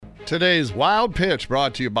Today's Wild Pitch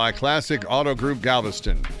brought to you by Classic Auto Group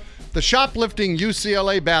Galveston. The shoplifting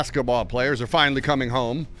UCLA basketball players are finally coming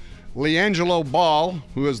home. LiAngelo Ball,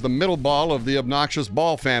 who is the middle ball of the obnoxious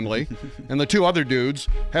Ball family, and the two other dudes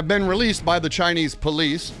have been released by the Chinese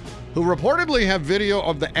police, who reportedly have video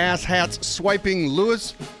of the asshats swiping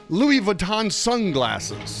Louis Vuitton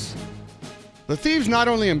sunglasses. The thieves not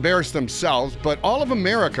only embarrassed themselves, but all of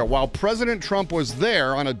America while President Trump was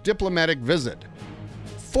there on a diplomatic visit.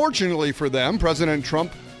 Fortunately for them, President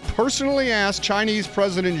Trump personally asked Chinese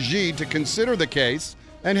President Xi to consider the case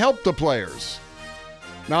and help the players.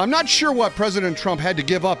 Now, I'm not sure what President Trump had to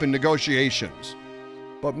give up in negotiations,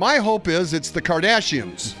 but my hope is it's the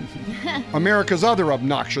Kardashians, America's other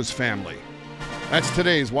obnoxious family. That's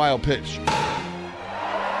today's Wild Pitch.